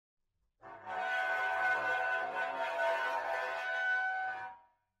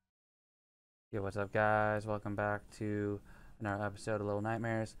Yo, what's up, guys? Welcome back to another episode of Little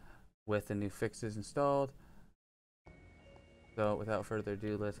Nightmares with the new fixes installed. So, without further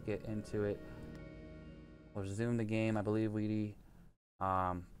ado, let's get into it. We'll resume the game. I believe we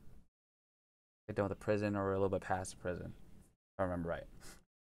get done with the prison, or we're a little bit past the prison. If I remember right.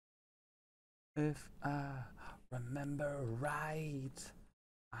 If I remember right,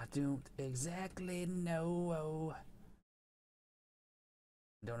 I don't exactly know.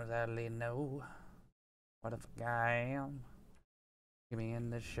 Don't exactly know what the fuck I am. Get me in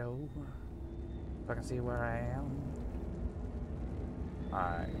the show so I can see where I am.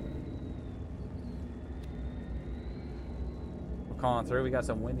 Alright. We're calling through. We got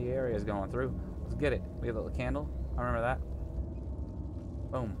some windy areas going through. Let's get it. We got a little candle. I remember that.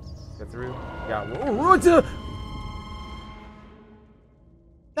 Boom. Get through. We got. What the?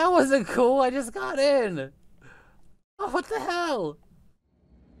 That wasn't cool. I just got in. Oh, what the hell?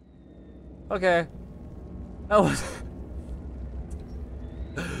 Okay. That was.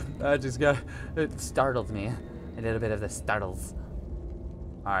 I just got. It startled me. I did a bit of the startles.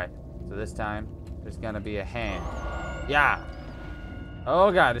 Alright. So this time, there's gonna be a hand. Yeah! Oh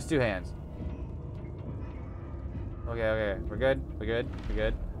god, there's two hands. Okay. We're good. We're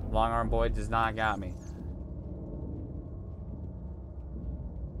good. Long arm boy does not got me.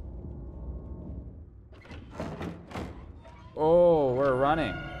 Oh, we're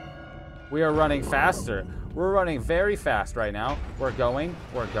running. We are running faster. We're running very fast right now. We're going.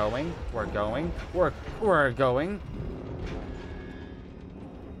 Get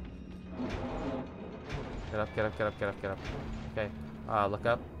up. Okay. Look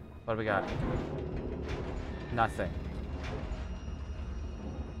up. What do we got? Nothing.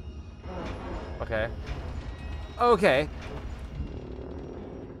 Okay.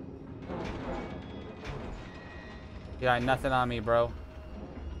 You got nothing on me, bro.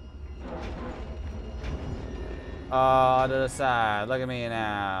 Oh, to the side. Look at me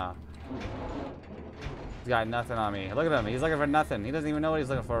now. He's got nothing on me. Look at him. He's looking for nothing. He doesn't even know what he's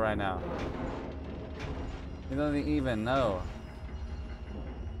looking for right now. He doesn't even know.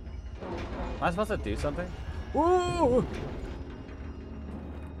 Am I supposed to do something? Woo!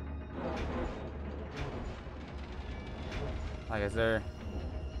 Like, is there...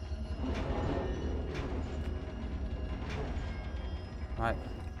 What?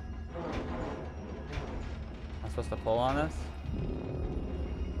 Am I supposed to pull on this?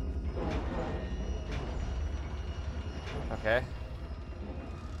 Okay.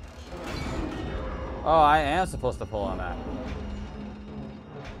 Oh, I am supposed to pull on that.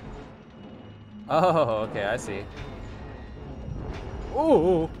 Oh, okay, I see.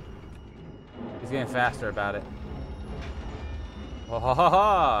 Ooh! He's getting faster about it. Oh, ha, ha,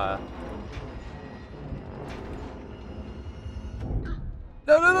 ha.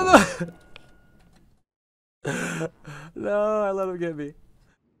 No! No, I let him get me.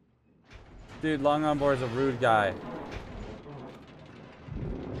 Dude, long on board is a rude guy.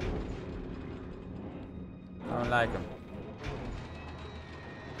 I don't like him.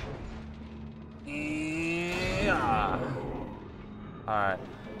 Yeah. Alright.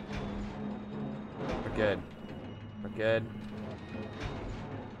 We're good.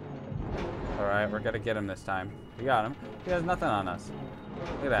 Alright, we're gonna get him this time. We got him. He has nothing on us.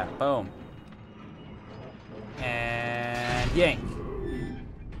 Look at that. Boom. And yank.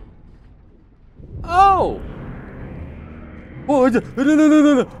 Oh! Oh, no.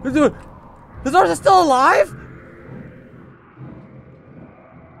 His horse is still alive?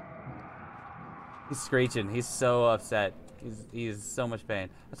 He's screeching. He's so upset. He's so much pain.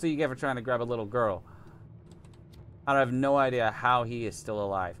 That's what you get for trying to grab a little girl. I have no idea how he is still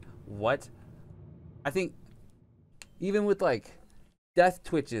alive. What? I think even with like death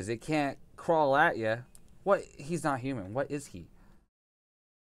twitches, it can't crawl at you. What? He's not human. What is he?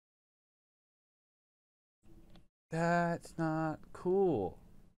 That's not cool.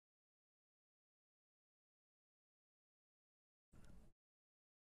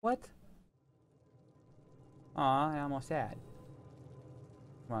 What? Aw, I'm almost sad.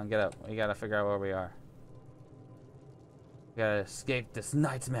 Come on, get up. We gotta figure out where we are. We gotta escape this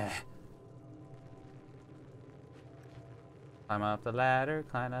nightmare. Climb up the ladder.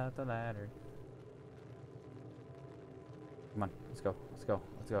 Come on, let's go.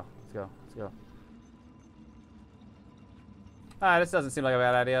 Ah, this doesn't seem like a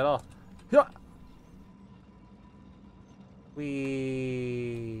bad idea at all.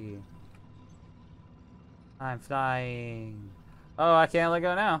 I'm flying. Oh, I can't let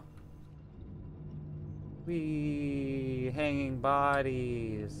go now. Hanging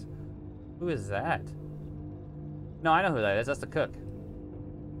bodies. Who is that? No, I know who that is. That's the cook.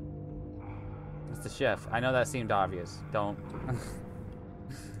 It's the chef. I know that seemed obvious. Don't.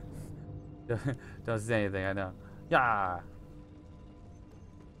 Don't say anything, I know. Yeah!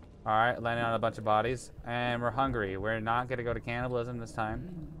 Alright, landing on a bunch of bodies. And we're hungry. We're not gonna go to cannibalism this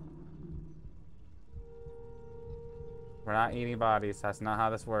time. We're not eating bodies. That's not how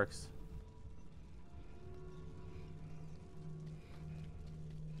this works.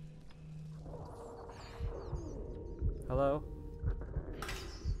 Hello?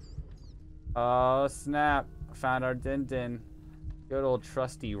 Oh, snap. Found our Din Din. Good old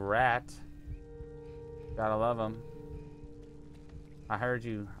trusty rat. Gotta love him. I heard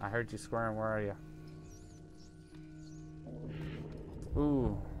you squirm. Where are you?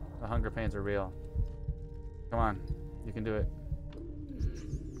 Ooh, the hunger pains are real. Come on, you can do it.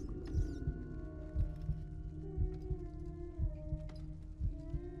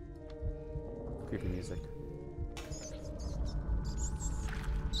 Creepy music.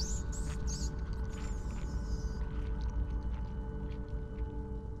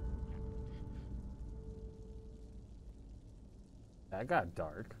 That got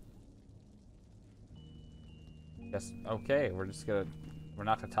dark. Guess, okay, we're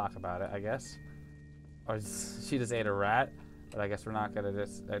not gonna talk about it, I guess. Or she just ate a rat, but I guess we're not gonna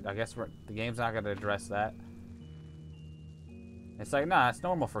the game's not gonna address that. It's like, nah, it's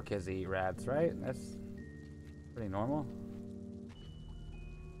normal for kids to eat rats, right? That's pretty normal.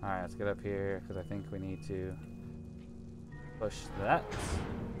 Alright, let's get up here, because I think we need to push that.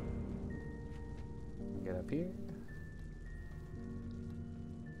 Get up here.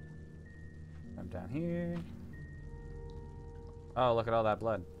 Come down here. Oh, look at all that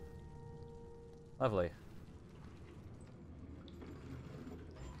blood. Lovely.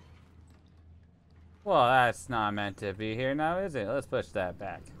 Well, that's not meant to be here now, is it? Let's push that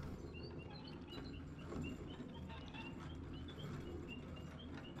back.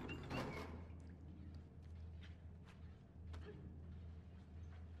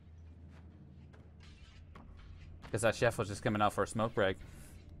 Guess that chef was just coming out for a smoke break.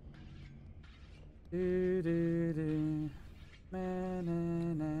 Do, do, do. Na,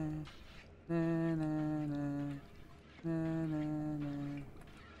 na, na. Na, na, na. Na, na, na.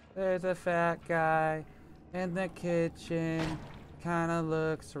 There's a fat guy in the kitchen. Kinda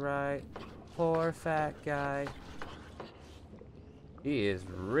looks right. Poor fat guy. He is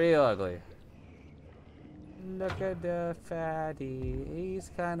real ugly. Look at the fatty.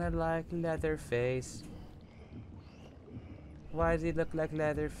 He's kinda like Leatherface. Why does he look like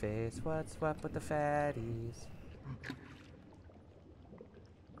Leatherface? What's up with the fatties?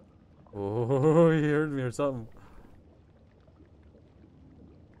 Oh, he heard me or something.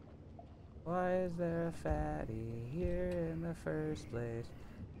 Why is there a fatty here in the first place?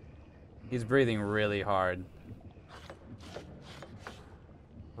 He's breathing really hard.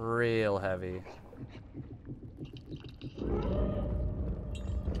 Real heavy.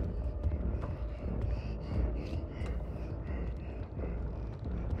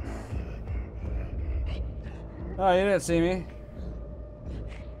 Oh, you didn't see me.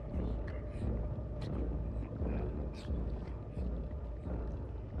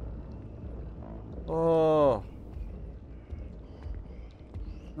 Oh.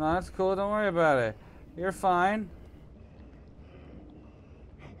 No, that's cool. Don't worry about it. You're fine.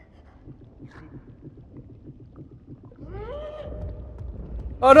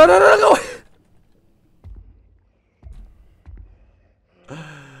 Oh, no, no, no, no!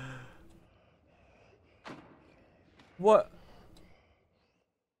 What?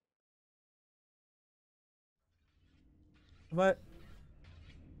 What?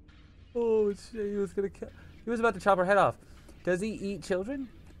 Oh shit! He was gonna kill. He was about to chop her head off. Does he eat children?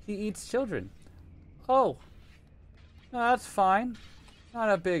 He eats children. Oh, no, that's fine.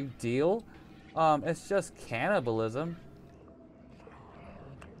 Not a big deal. It's just cannibalism.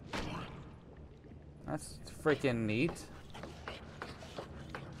 That's freaking neat.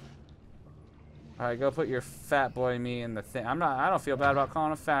 Alright, go put your fat boy me in the thing. I don't feel bad about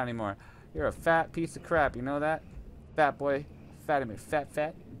calling him fat anymore. You're a fat piece of crap, you know that? Fat boy. Fatty me.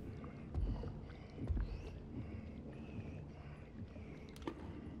 Fat.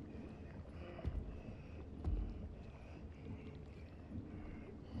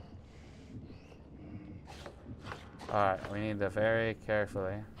 Alright, we need to very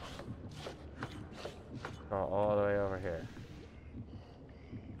carefully go all the way over here.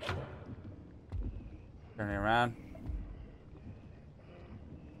 Turning around.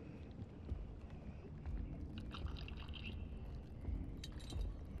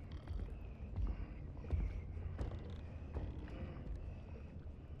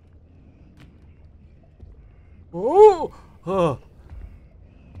 Ooh! Oh.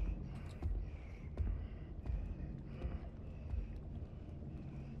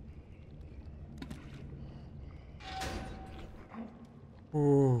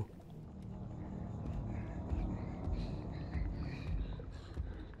 Ooh.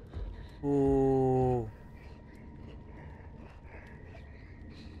 Ooh.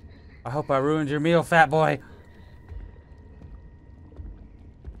 I hope I ruined your meal, fat boy.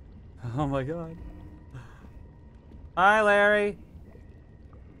 Oh my god. Hi, Larry.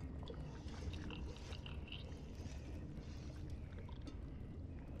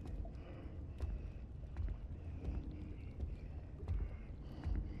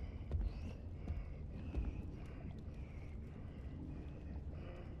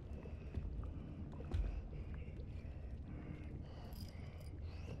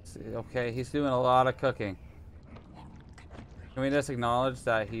 Okay, he's doing a lot of cooking. Can we just acknowledge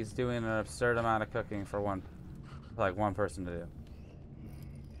that he's doing an absurd amount of cooking for one person to do?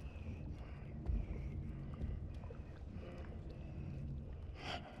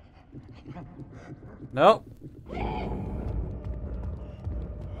 Nope.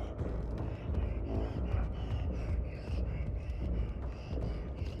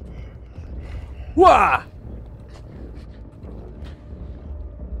 Wah!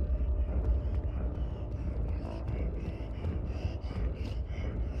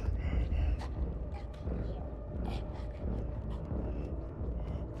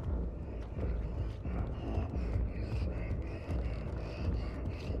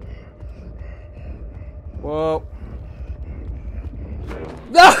 Whoa.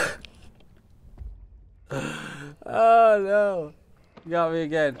 Ah! Oh no. You got me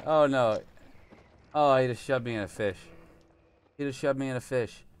again. Oh no. Oh, he just shoved me in a fish. He just shoved me in a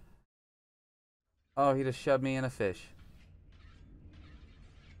fish. Oh, he just shoved me in a fish.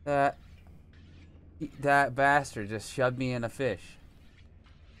 That bastard just shoved me in a fish.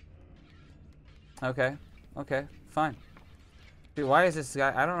 Okay. Okay. Fine. Dude, why is this guy...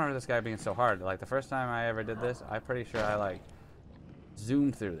 I don't remember this guy being so hard. Like, the first time I ever did this, I'm pretty sure I, like,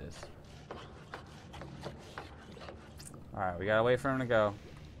 zoomed through this. Alright, we gotta wait for him to go.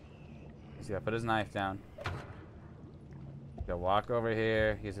 He's gonna put his knife down. He's gonna walk over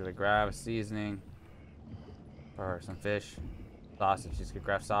here. He's gonna grab a seasoning. Or some fish. Sausage. He's gonna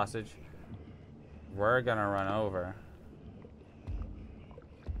grab sausage. We're gonna run over.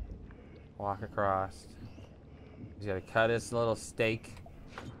 Walk across. He's got to cut his little steak.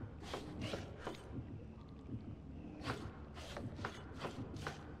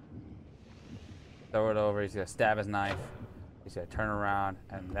 Throw it over. He's going to stab his knife. He's going to turn around.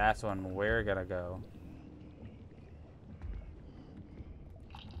 And that's when we're going to go.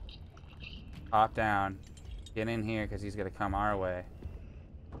 Hop down. Get in here because he's going to come our way.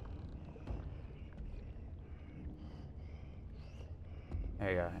 There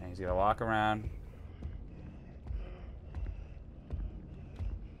you go. And he's going to walk around.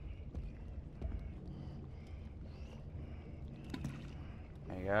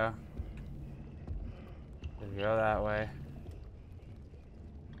 There you go. Just go that way.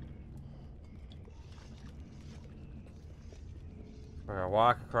 We're gonna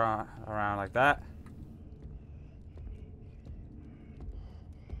walk around like that.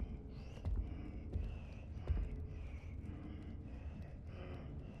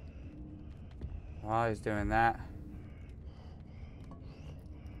 While he's doing that.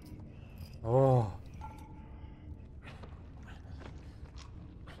 Oh.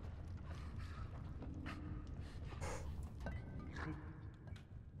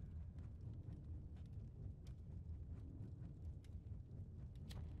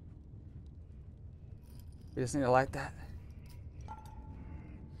 We just need to light that.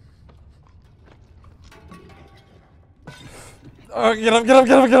 Oh, get up, get up,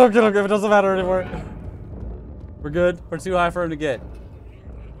 get up, get up, get up. It doesn't matter anymore. We're good. We're too high for him to get.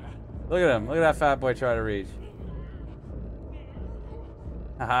 Look at him. Look at that fat boy try to reach.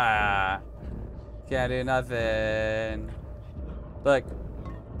 Haha. Can't do nothing. Look.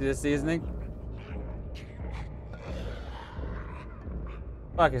 See the seasoning?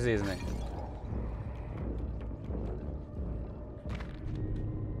 Fuck your seasoning.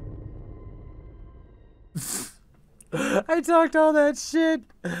 I talked all that shit,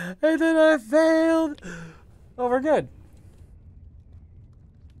 and then I failed. Oh, we're good.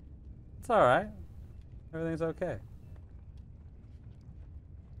 It's alright. Everything's okay.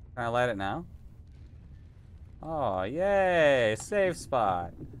 Can I light it now? Oh, yay! Safe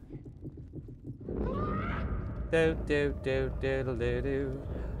spot. Do do do do do do.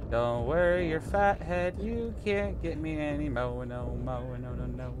 Don't worry, your fat head. You can't get me anymore. No more. No no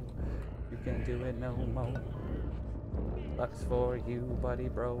no. You can't do it no more. Bucks for you, buddy,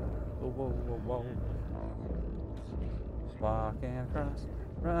 bro. Whoa, whoa, whoa, whoa. Walking across,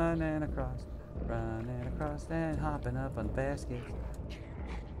 running across, and hopping up on baskets.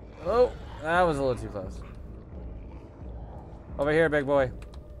 Oh, that was a little too close. Over here, big boy.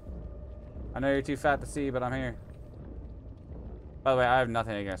 I know you're too fat to see, but I'm here. By the way, I have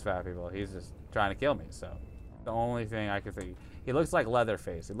nothing against fat people. He's just trying to kill me, so. The only thing I can think. He looks like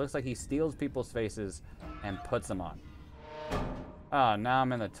Leatherface. It looks like he steals people's faces and puts them on. Oh, now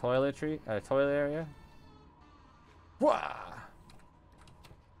I'm in the toilet area. Wah!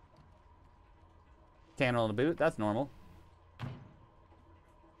 Candle in the boot. That's normal.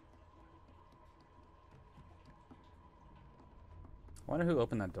 I wonder who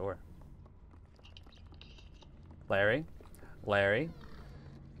opened that door. Larry? Larry?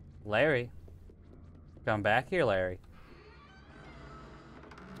 Larry? Come back here, Larry.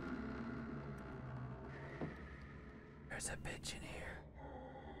 There's a bitch in here.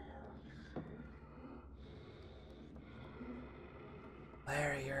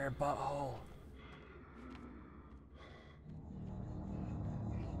 Larry, you're a butthole.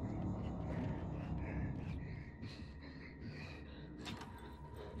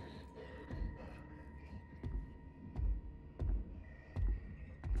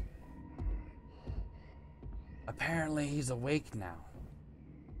 Apparently he's awake now.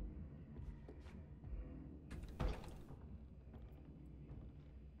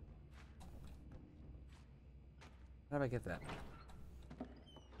 How did I get that?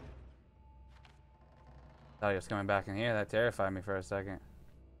 Thought he was coming back in here. That terrified me for a second.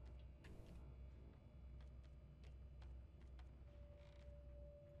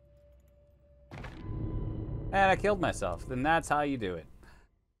 And I killed myself. Then that's how you do it.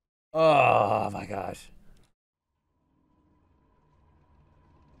 Oh my gosh.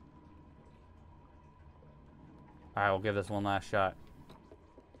 Alright, we'll give this one last shot.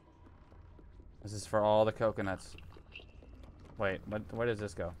 This is for all the coconuts. Wait, where does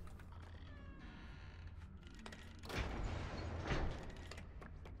this go?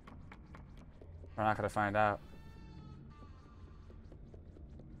 We're not gonna find out.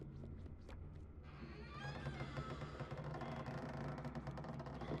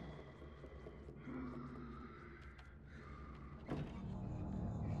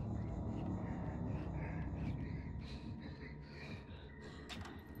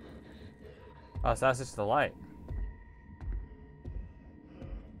 Oh, so that's just the light.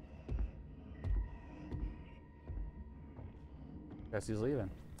 Guess he's leaving.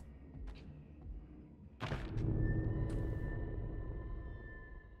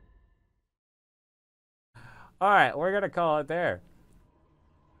 Alright, we're gonna call it there.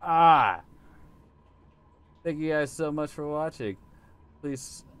 Thank you guys so much for watching.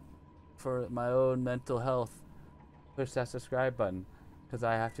 Please, for my own mental health, push that subscribe button. Because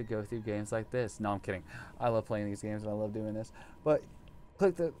I have to go through games like this. No, I'm kidding. I love playing these games and I love doing this. But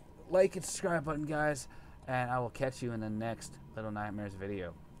click the like and subscribe button, guys. And I will catch you in the next Little Nightmares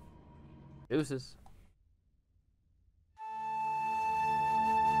video. Deuces.